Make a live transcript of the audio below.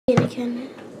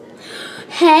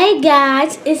Hey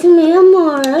guys, it's me,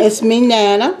 Amara. It's me,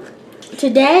 Nana.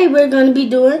 Today we're going to be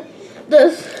doing the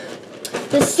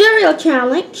cereal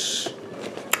challenge.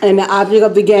 And the object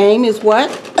of the game is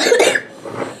what?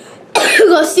 We're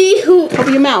going to see who...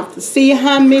 Open your mouth. See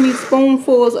how many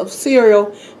spoonfuls of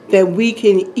cereal that we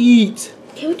can eat.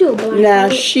 Can we do a blind? Now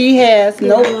she has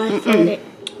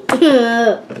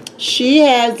she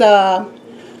has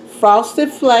Frosted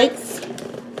Flakes.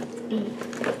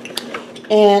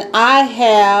 And I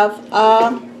have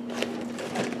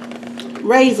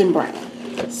Raisin Bran.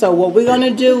 So what we're going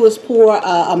to do is pour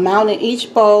a amount in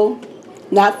each bowl.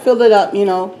 Not fill it up, you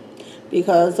know,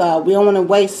 because we don't want to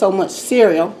waste so much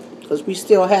cereal, because we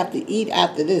still have to eat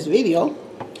after this video.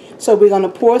 So we're going to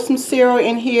pour some cereal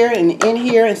in here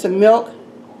and some milk.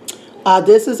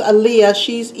 This is Aaliyah.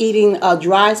 She's eating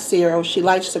dry cereal. She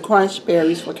likes the Crunch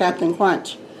Berries for Captain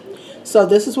Crunch. So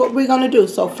this is what we're going to do.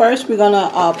 So first we're going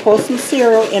to pour some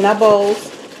cereal in our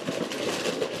bowls.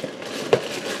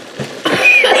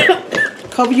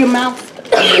 Cover your mouth.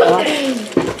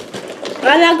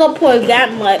 I'm not going to pour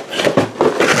that much.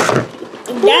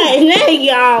 That is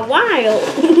y'all wild.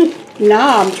 No,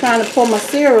 I'm trying to pour my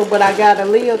cereal, but I got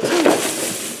Aaliyah too.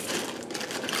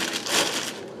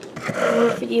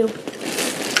 More for you.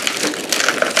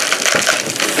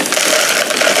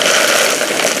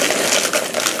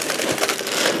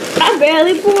 I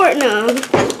barely poured now.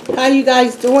 How you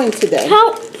guys doing today?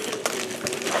 Help.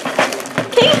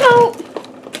 Can you help?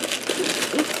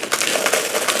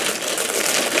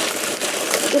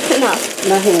 It's enough.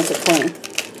 My hands are clean.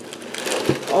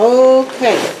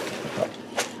 Okay.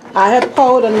 I have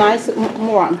poured a nice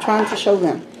more. I'm trying to show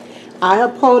them. I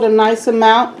have poured a nice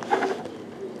amount.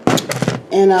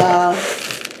 And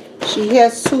she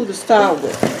has 2 to start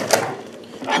with.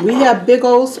 We have big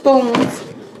old spoons.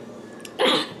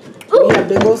 We have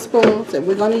big old spoons that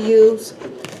we're going to use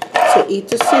to eat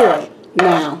the cereal.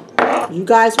 Now, you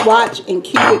guys watch and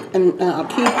keep it and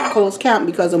keep close count,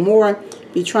 because Amora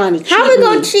be trying to cheat. How are we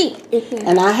going to cheat?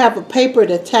 And I have a paper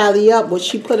to tally up what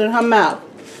she put in her mouth.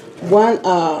 I'm going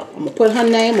to put her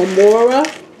name, Amora,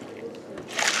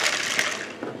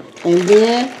 and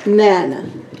then Nana.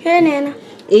 Here, Nana.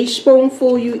 Each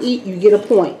spoonful you eat, you get a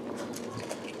point.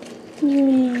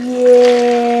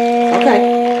 Yeah.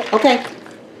 Okay. Okay.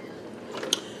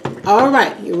 All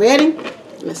right. You ready?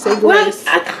 Let's say grace.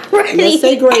 Let's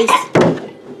say grace.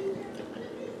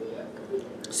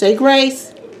 Say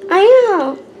grace. I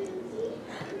am.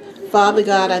 Father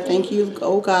God, I thank you,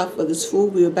 oh God, for this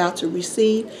food we're about to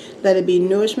receive. Let it be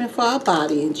nourishment for our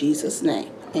body in Jesus' name.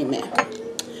 Amen.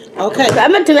 Okay. I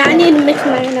need to mix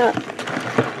mine up.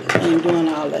 I ain't doing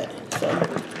all that.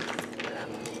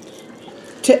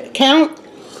 So count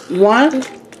 1.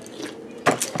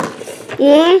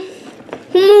 1.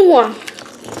 1.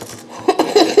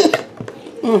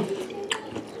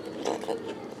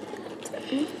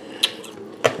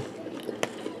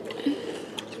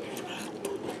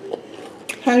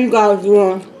 How you guys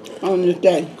doing on this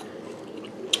day?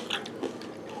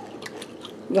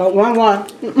 Got 1.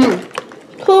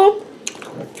 Cool.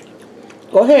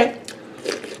 Go ahead.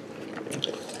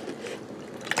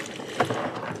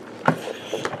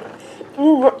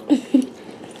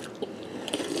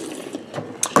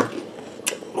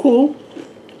 Cool.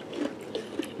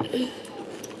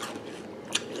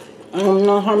 I don't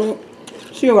know how many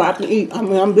cereal I can eat. I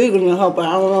mean, I'm bigger than her, but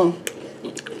I don't know.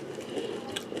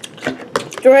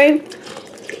 3.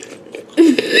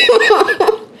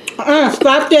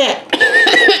 Stop that.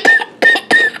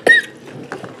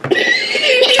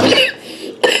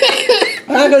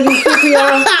 I gotta do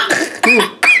CPR.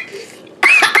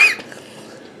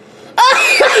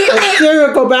 If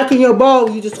cereal go back in your bowl,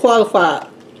 you disqualified.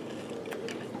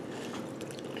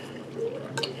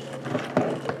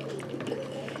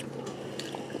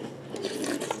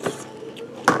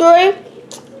 3.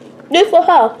 This for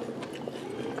her.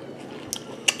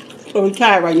 So we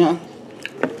tired right now.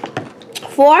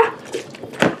 4.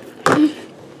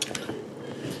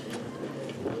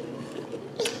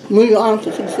 Move your arms so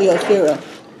you can see your cereal.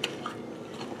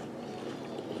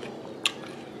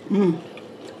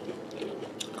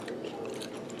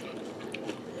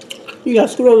 You gotta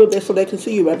scoot a little bit so they can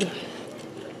see you, baby.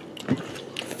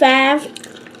 5.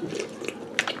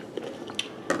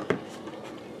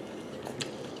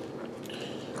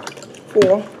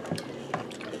 4.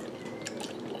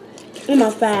 I'm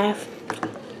a 5.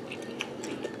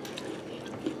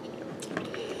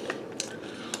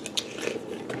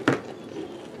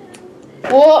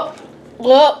 4.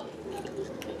 Look.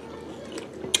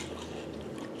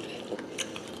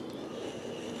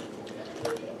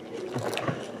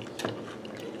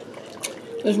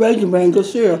 It's Raisin Bran, good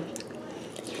cereal.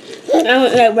 I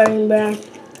don't like Burger Brown.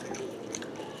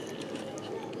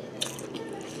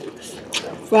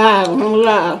 5, I'm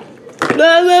alive.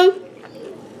 7.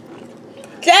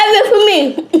 7 for me.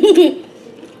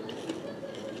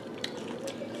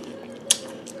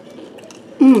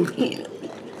 Mm.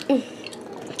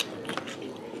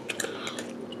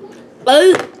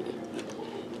 8.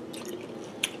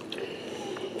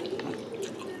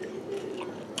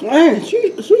 Man, she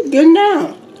getting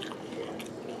down.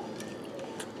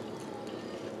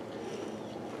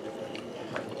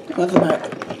 That's about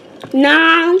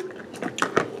 9.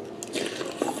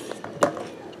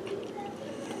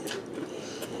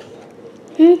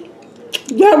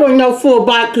 That wasn't no full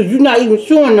bite because you're not even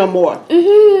chewing no more.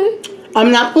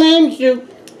 I'm not playing with you.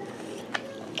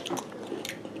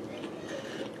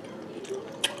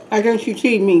 I think she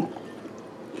cheated me.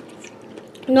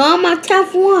 No, I'm my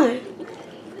 10th one.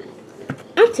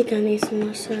 I think I need some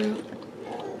more cereal.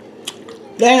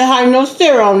 They ain't hiding no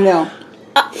cereal on there.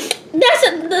 That's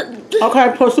a...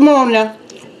 Okay, put some more on there.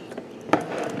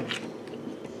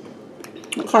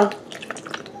 Okay.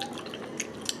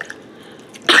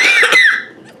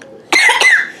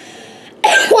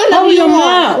 What number you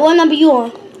on? mouth. What number you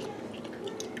on?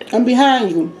 I'm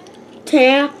behind you.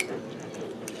 10.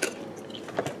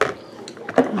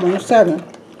 I'm on 7.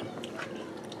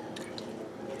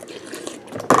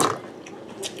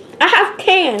 I have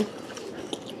 10.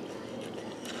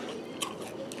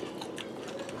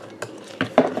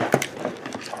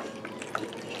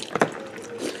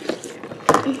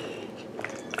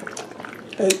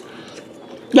 Hey.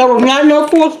 That was not no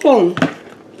 4 spoon.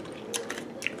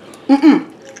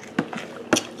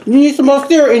 You need some more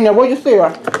cereal in there. Where's your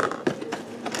cereal?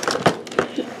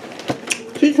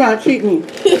 She's trying to cheat me.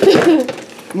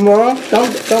 Mom,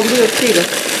 don't be a cheater.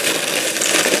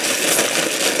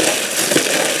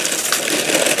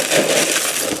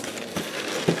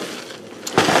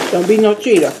 Don't be no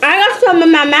cheater. I got some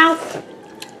in my mouth.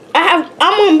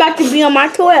 I'm about to be on my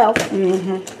 12.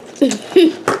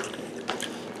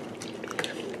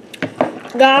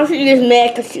 God, she just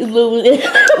mad because she's losing.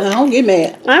 I don't get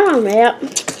mad. I'm not mad.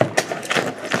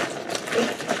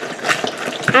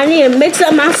 I need to mix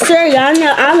up my cereal.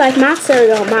 I like my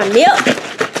cereal, my milk.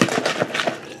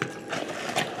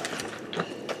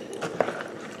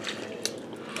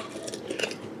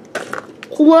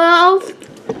 Well,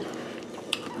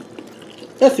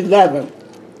 That's 11.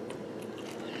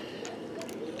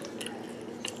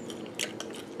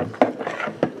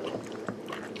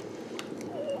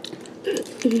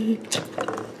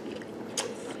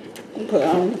 Okay,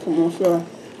 I don't come on, sure.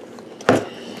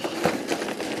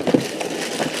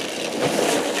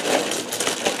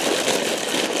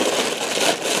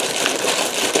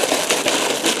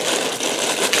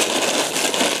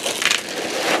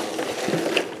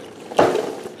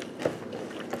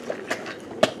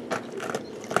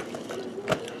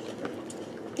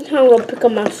 I'm gonna pick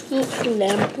up my soup from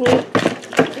them.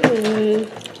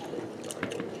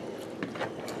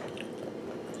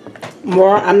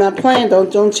 More, I'm not playing.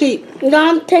 Don't cheat. No,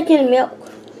 I'm taking milk.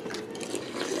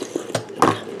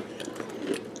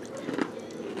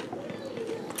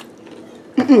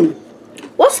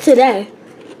 What's today?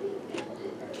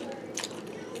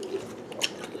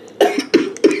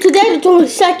 Today the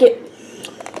 22nd.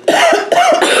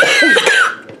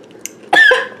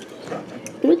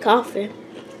 We coughing.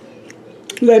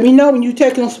 Let me know when you're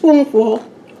taking a spoonful.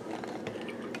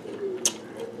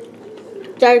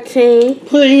 13.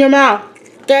 Put it in your mouth.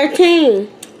 13.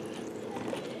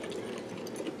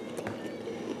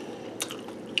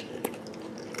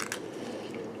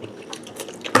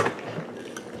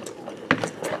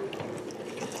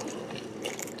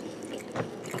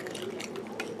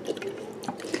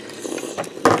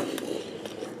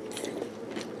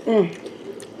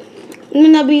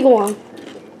 When I be going?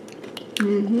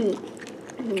 10.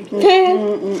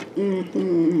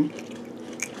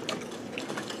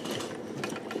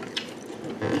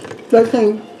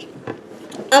 13.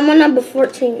 I'm on number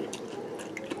 14.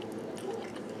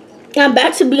 I'm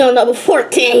about to be on number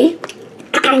 14.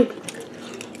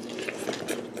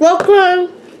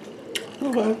 Welcome.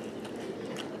 Okay.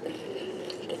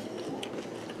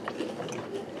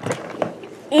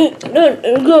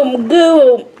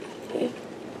 Good.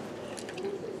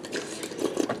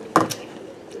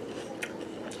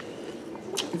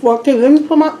 14. Let me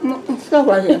put my stuff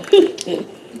right here.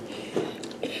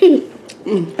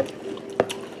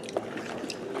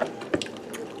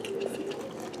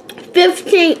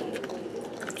 15.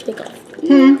 Take off.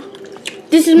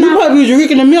 This is You my. probably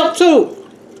drinking the milk too.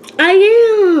 I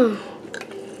am.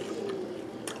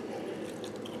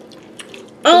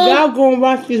 Y'all go and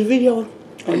watch this video.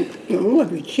 I'm gonna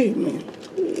be cheating, man.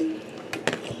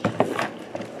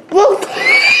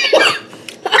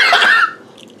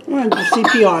 I'm gonna do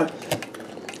CPR.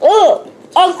 Oh,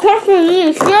 I'm crushing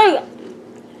you. Sure.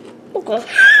 Okay.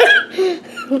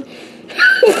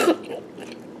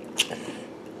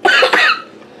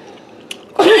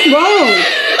 What's wrong?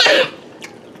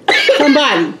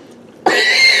 Somebody.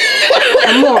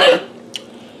 Some more.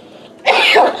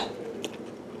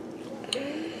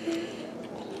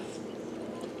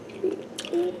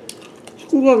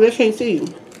 Scoot over, they can't see you.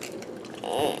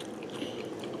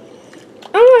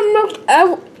 I'm gonna milk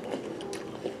out.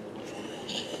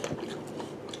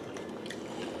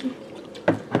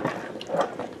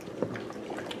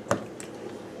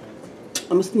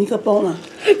 I'm gonna sneak up on her.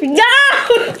 No!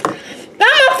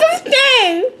 I'm on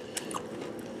 15!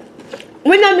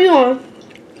 What number you on?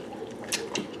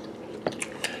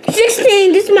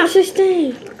 16, this is my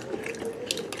 16.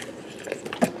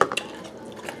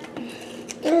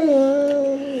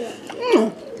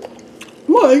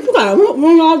 Boy, you gotta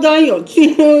run all down your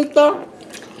chin and stuff.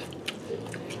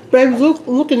 Baby,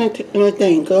 look in the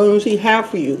thing, cause I don't see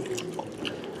half of you.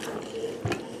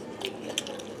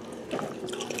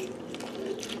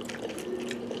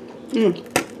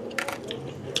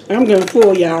 I'm getting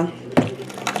full, y'all.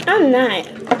 I'm not.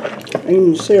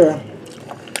 Ain't Sarah.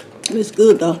 It's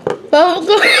good though.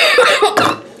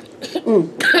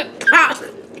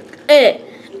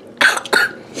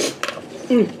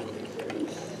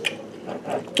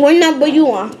 What number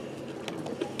you on?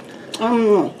 I don't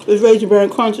know. This Raisin Bran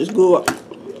Crunch is good.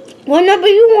 What number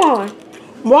you on?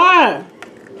 Why?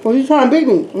 What are you trying to beat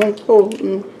me? 1,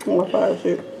 2, 4, 5,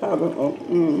 6,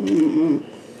 7,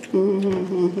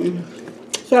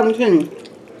 17.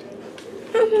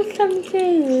 I'm on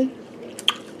 17.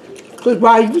 Because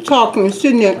while you talking and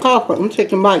sitting there coughing, I'm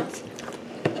taking bites.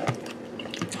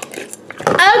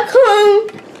 I come.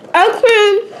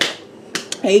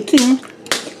 18.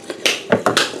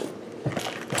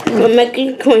 I'm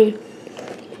making clean.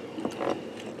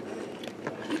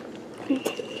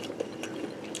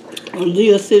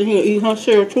 Leah sitting here eating her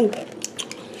cereal too.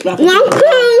 Like I'm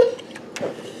clean.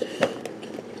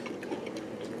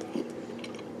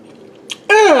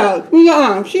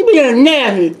 Yeah, she being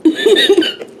nasty.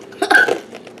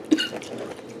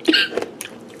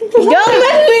 Don't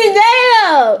mess me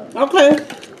down. Okay.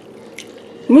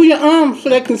 Move your arms so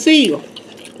they can see you.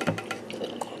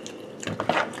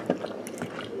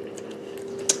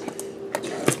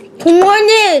 One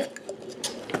is.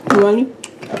 Ready?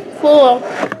 4.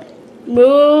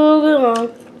 Moving on.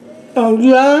 Oh,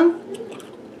 yeah.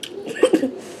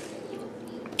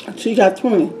 She got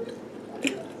 20.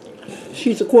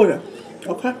 She's a quarter.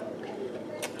 Okay?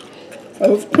 It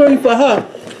was 20 for her.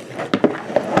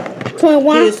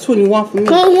 21. It's 21 for me.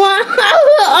 21.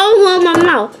 All on my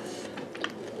mouth.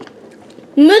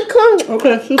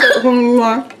 Okay, she got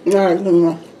 21. Alright,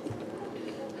 21.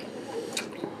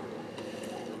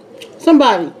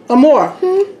 Somebody, or more.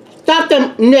 Stop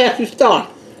them nasty stuff.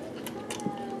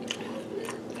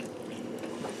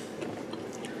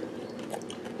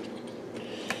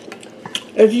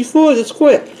 If you fool, just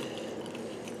quit.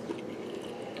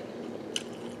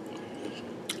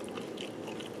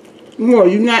 More,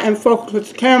 you're not in focus with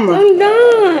the camera. I'm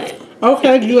not.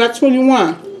 Okay, you got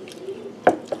 21.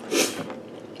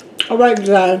 Alright,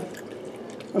 guys.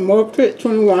 I'm more fit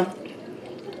 21.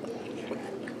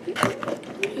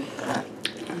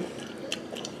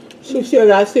 She still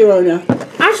got cereal now.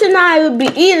 I should not even be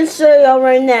eating cereal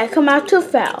right now. Come out too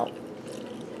foul.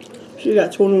 She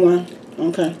got 21.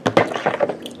 Okay.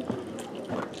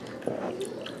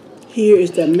 Here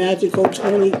is the magical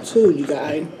 22, you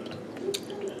guys.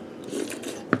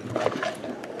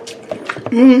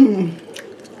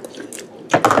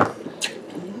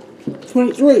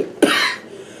 23.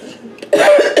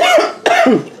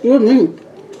 Excuse me.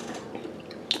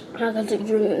 I got to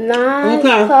drink 9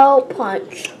 cold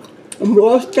punch. I'm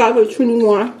raw stop at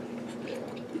 21.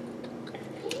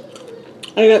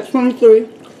 I got 23.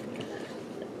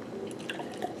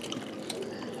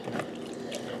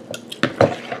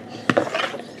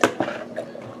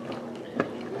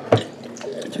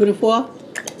 $24.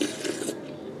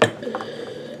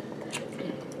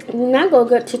 We're not going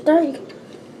to get to 30.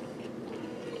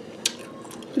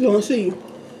 She's going to see you.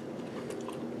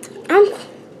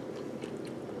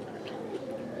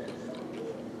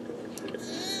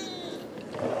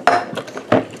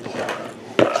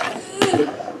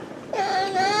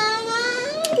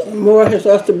 More has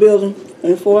lost the building.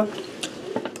 24.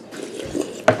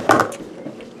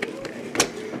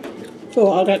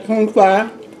 So I got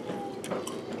 25.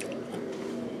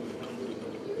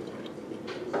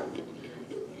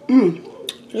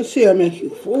 Let's see, I make you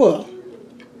full.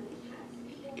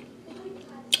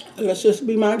 I guess this will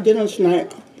be my dinner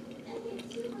tonight.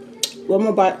 One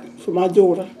more bite. for my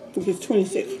daughter, which is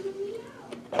 26.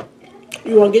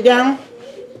 You want to get down?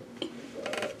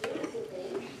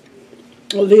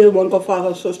 Leah want to go find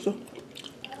her sister.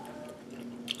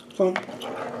 So,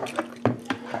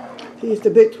 he's the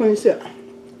big 26.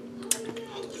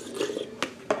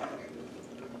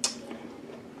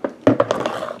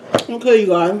 Okay, you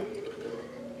guys.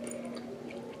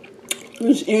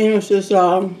 This is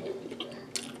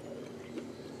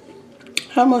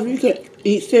how much you can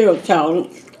eat cereal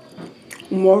calories.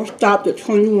 More stopped at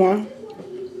 21.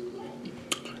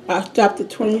 I stopped at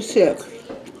 26.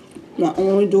 My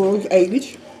only door is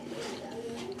age.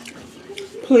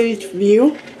 Please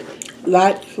view,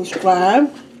 like,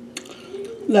 subscribe.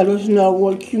 Let us know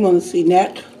what you want to see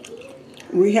next.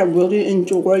 We have really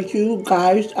enjoyed you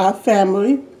guys, our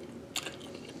family.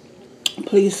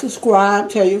 Please subscribe,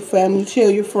 tell your family, tell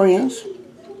your friends.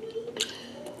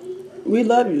 We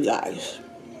love you guys.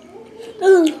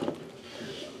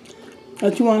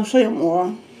 But you want to say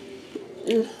more?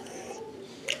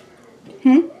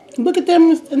 Look at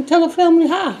them and tell the family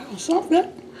hi or something.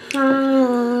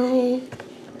 Hi.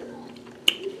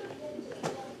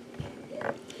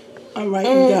 All right,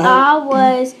 and I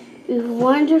was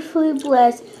wonderfully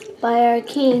blessed by our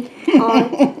King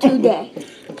on today.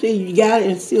 See, you got to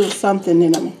instill something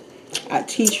in them. I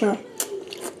teach her.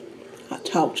 I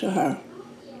talk to her.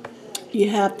 You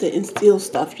have to instill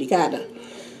stuff. You got to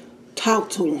talk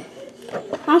to them.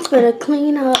 I'm going to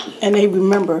clean up. And they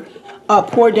remember.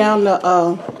 Pour down the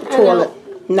toilet,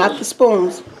 not the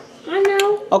spoons. I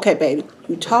know. Okay, baby.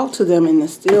 You talk to them and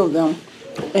instill them,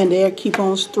 and they'll keep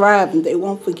on striving. They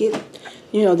won't forget.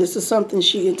 You know, this is something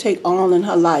she can take on in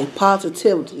her life.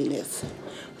 Positiveness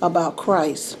about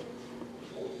Christ.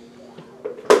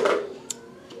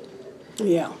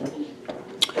 Yeah.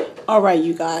 All right,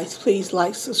 you guys. Please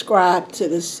like, subscribe to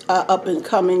this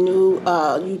up-and-coming new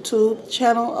YouTube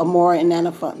channel, Amora and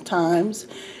Nana Fun Times.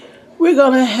 We're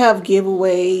going to have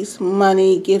giveaways,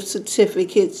 money, gift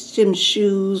certificates, gym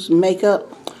shoes,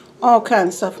 makeup, all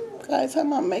kinds of stuff. Guys, how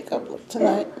my makeup look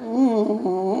tonight?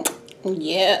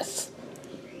 Yes.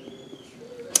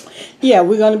 Yeah,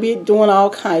 we're going to be doing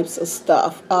all kinds of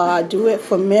stuff. I do it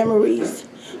for memories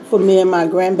for me and my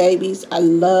grandbabies. I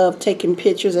love taking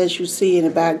pictures, as you see in the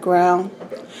background.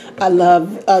 I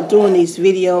love doing these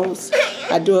videos.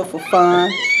 I do it for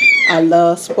fun. I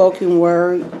love spoken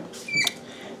word.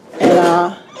 And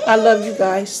I love you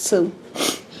guys too.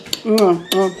 I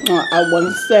want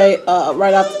to say,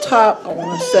 right off the top, I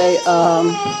want to say,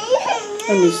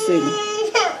 let me see.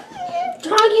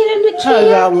 How do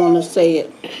I want to say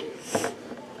it?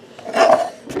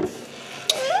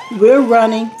 We're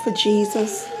running for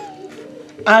Jesus.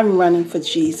 I'm running for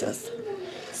Jesus.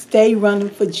 Stay running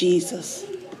for Jesus.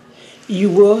 You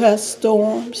will have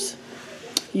storms.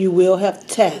 You will have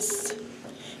tests.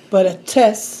 But a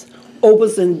test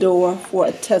opens the door for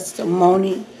a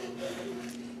testimony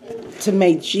to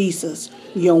make Jesus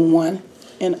your one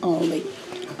and only.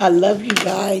 I love you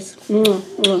guys. See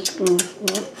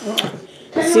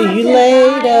you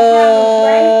later.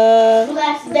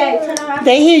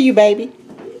 They hear you, baby.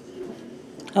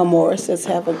 Amora says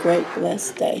have a great,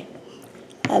 blessed day.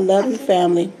 I love you,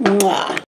 family. Mwah.